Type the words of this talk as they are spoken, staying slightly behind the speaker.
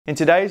In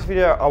today's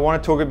video, I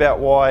want to talk about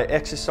why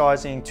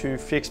exercising to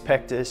fix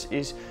pectus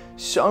is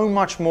so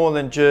much more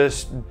than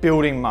just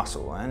building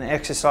muscle and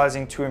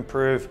exercising to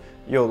improve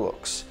your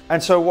looks.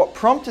 And so what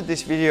prompted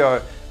this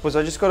video was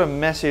I just got a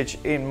message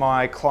in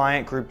my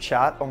client group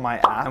chat on my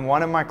app, and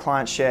one of my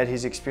clients shared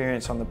his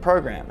experience on the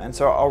program. And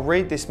so I'll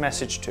read this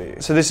message to you.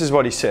 So this is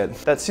what he said: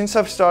 that since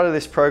I've started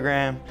this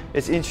program,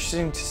 it's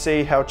interesting to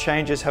see how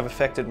changes have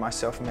affected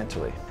myself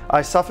mentally.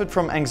 I suffered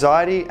from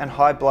anxiety and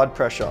high blood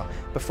pressure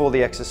before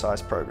the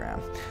exercise program.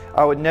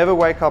 I would never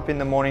wake up in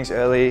the mornings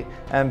early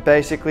and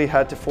basically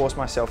had to force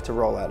myself to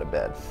roll out of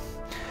bed.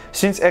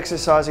 Since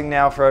exercising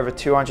now for over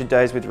 200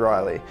 days with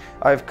Riley,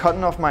 I've cut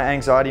off my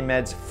anxiety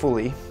meds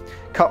fully,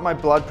 cut my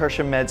blood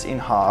pressure meds in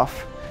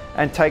half,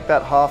 and take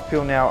that half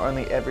pill now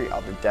only every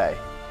other day.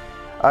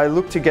 I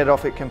look to get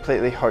off it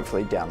completely,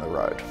 hopefully down the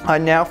road. I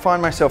now find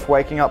myself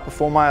waking up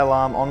before my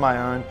alarm on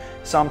my own,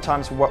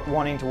 sometimes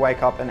wanting to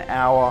wake up an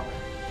hour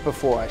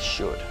before I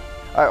should.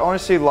 I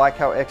honestly like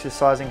how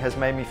exercising has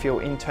made me feel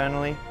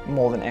internally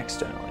more than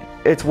externally.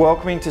 It's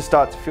welcoming to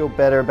start to feel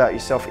better about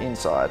yourself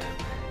inside.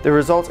 The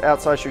results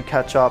outside should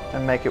catch up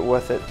and make it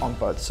worth it on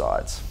both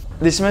sides.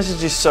 This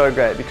message is so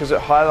great because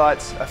it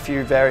highlights a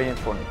few very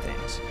important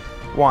things.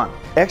 One,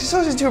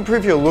 exercising to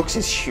improve your looks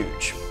is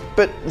huge.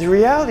 But the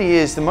reality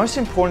is the most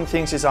important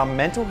things is our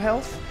mental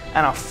health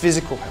and our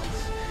physical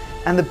health.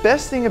 And the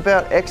best thing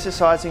about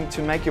exercising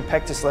to make your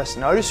pectus less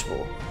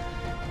noticeable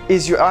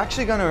is you're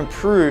actually going to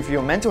improve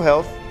your mental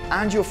health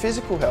and your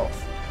physical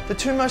health. The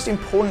two most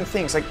important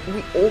things.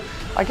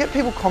 I get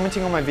people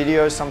commenting on my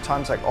videos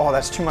sometimes like, oh,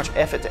 that's too much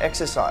effort to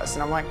exercise.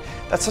 And I'm like,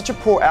 that's such a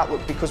poor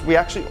outlook because we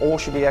actually all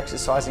should be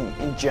exercising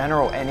in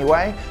general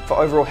anyway for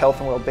overall health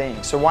and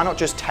well-being. So why not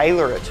just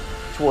tailor it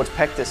towards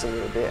pectus a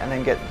little bit and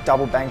then get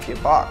double bang for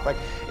your buck? Like,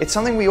 it's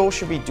something we all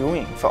should be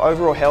doing for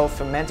overall health,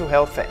 for mental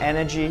health, for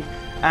energy,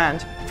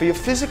 and for your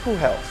physical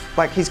health.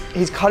 Like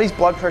he's cut his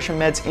blood pressure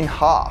meds in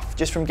half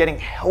just from getting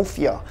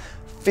healthier,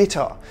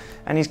 fitter.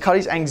 And he's cut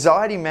his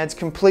anxiety meds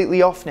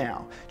completely off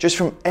now, just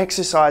from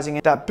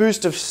exercising. That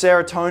boost of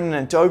serotonin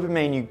and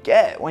dopamine you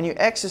get when you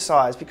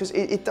exercise, because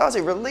it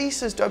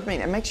releases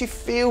dopamine. It makes you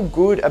feel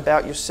good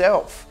about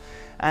yourself.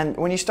 And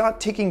when you start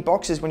ticking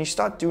boxes, when you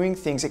start doing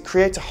things, it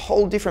creates a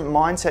whole different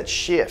mindset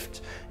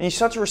shift. And you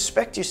start to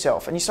respect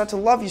yourself, and you start to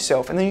love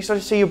yourself, and then you start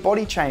to see your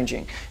body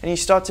changing, and you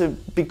start to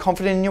be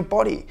confident in your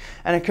body.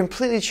 And it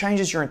completely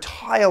changes your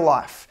entire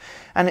life.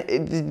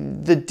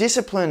 And the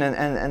discipline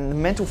and the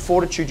mental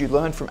fortitude you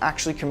learn from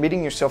actually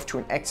committing yourself to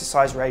an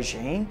exercise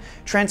regime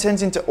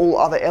transcends into all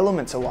other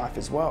elements of life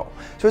as well.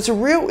 So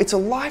it's a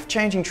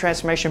life-changing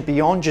transformation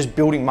beyond just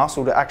building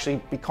muscle to actually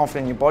be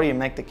confident in your body and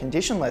make the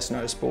condition less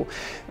noticeable.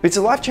 But it's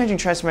a life-changing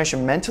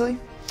transformation mentally.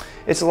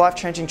 It's a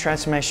life-changing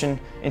transformation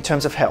in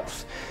terms of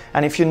health.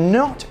 And if you're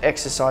not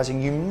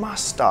exercising, you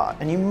must start.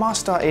 And you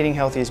must start eating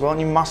healthy as well, and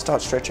you must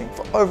start stretching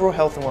for overall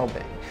health and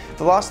well-being.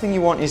 The last thing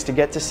you want is to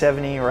get to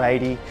 70 or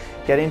 80,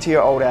 get into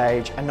your old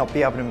age and not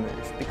be able to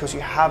move because you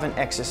haven't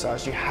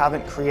exercised, you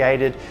haven't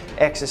created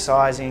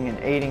exercising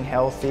and eating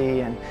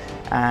healthy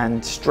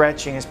and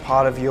stretching as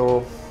part of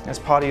your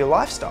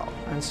lifestyle.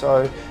 And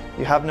so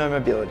you have no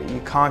mobility,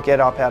 you can't get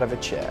up out of a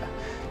chair,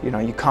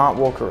 you can't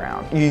walk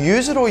around. You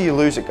use it or you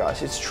lose it,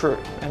 guys, it's true.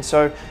 And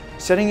so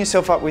setting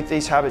yourself up with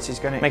these habits is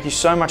going to make you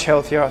so much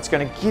healthier, it's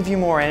going to give you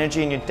more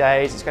energy in your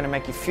days, it's going to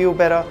make you feel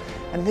better,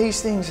 and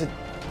these things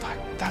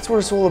that's what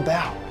it's all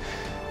about.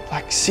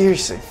 Like,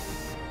 seriously.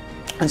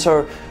 And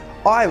so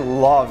I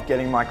love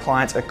getting my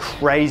clients a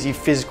crazy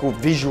physical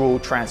visual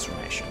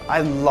transformation.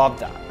 I love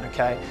that,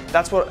 okay?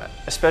 That's what,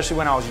 especially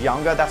when I was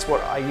younger, that's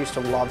what I used to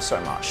love so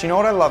much. You know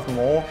what I love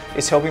more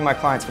is helping my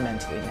clients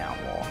mentally now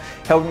more.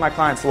 Helping my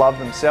clients love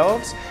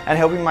themselves and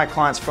helping my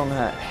clients from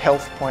a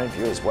health point of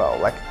view as well.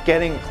 Like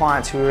getting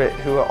clients who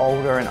are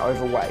older and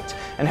overweight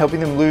and helping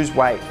them lose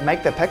weight,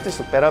 make their pectus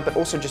look better, but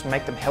also just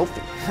make them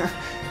healthy,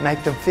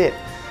 make them fit.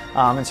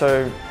 And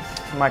so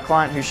my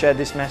client who shared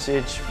this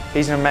message,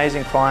 he's an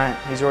amazing client.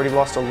 He's already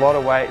lost a lot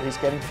of weight. He's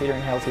getting fitter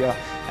and healthier.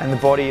 And the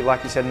body,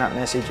 like he said in that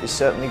message, is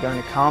certainly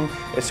going to come.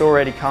 It's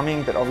already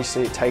coming, but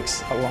obviously it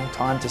takes a long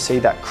time to see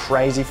that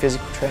crazy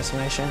physical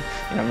transformation.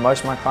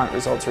 Most of my client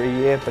results are a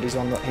year, but he's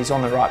on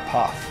the right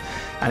path.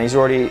 And he's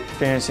already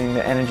experiencing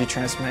the energy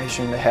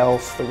transformation, the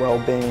health, the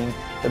well-being,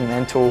 the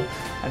mental.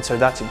 And so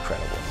that's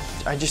incredible.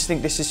 I just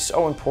think this is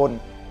so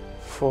important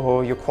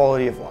for your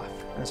quality of life.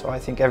 And so I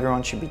think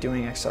everyone should be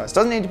doing exercise.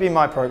 Doesn't need to be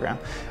my program.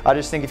 I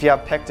just think if you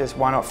have pectus,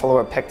 why not follow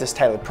a pectus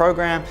tailored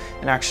program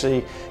and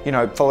actually,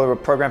 follow a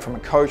program from a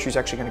coach who's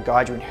actually going to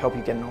guide you and help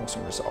you get an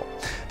awesome result.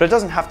 But it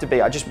doesn't have to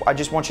be. I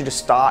just want you to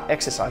start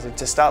exercising,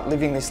 to start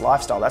living this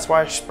lifestyle. That's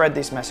why I spread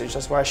this message.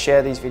 That's why I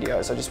share these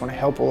videos. I just want to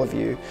help all of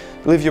you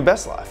live your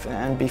best life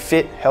and be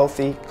fit,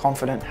 healthy,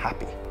 confident,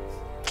 happy.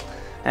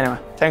 Anyway,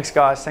 thanks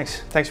guys.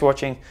 Thanks for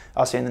watching.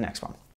 I'll see you in the next one.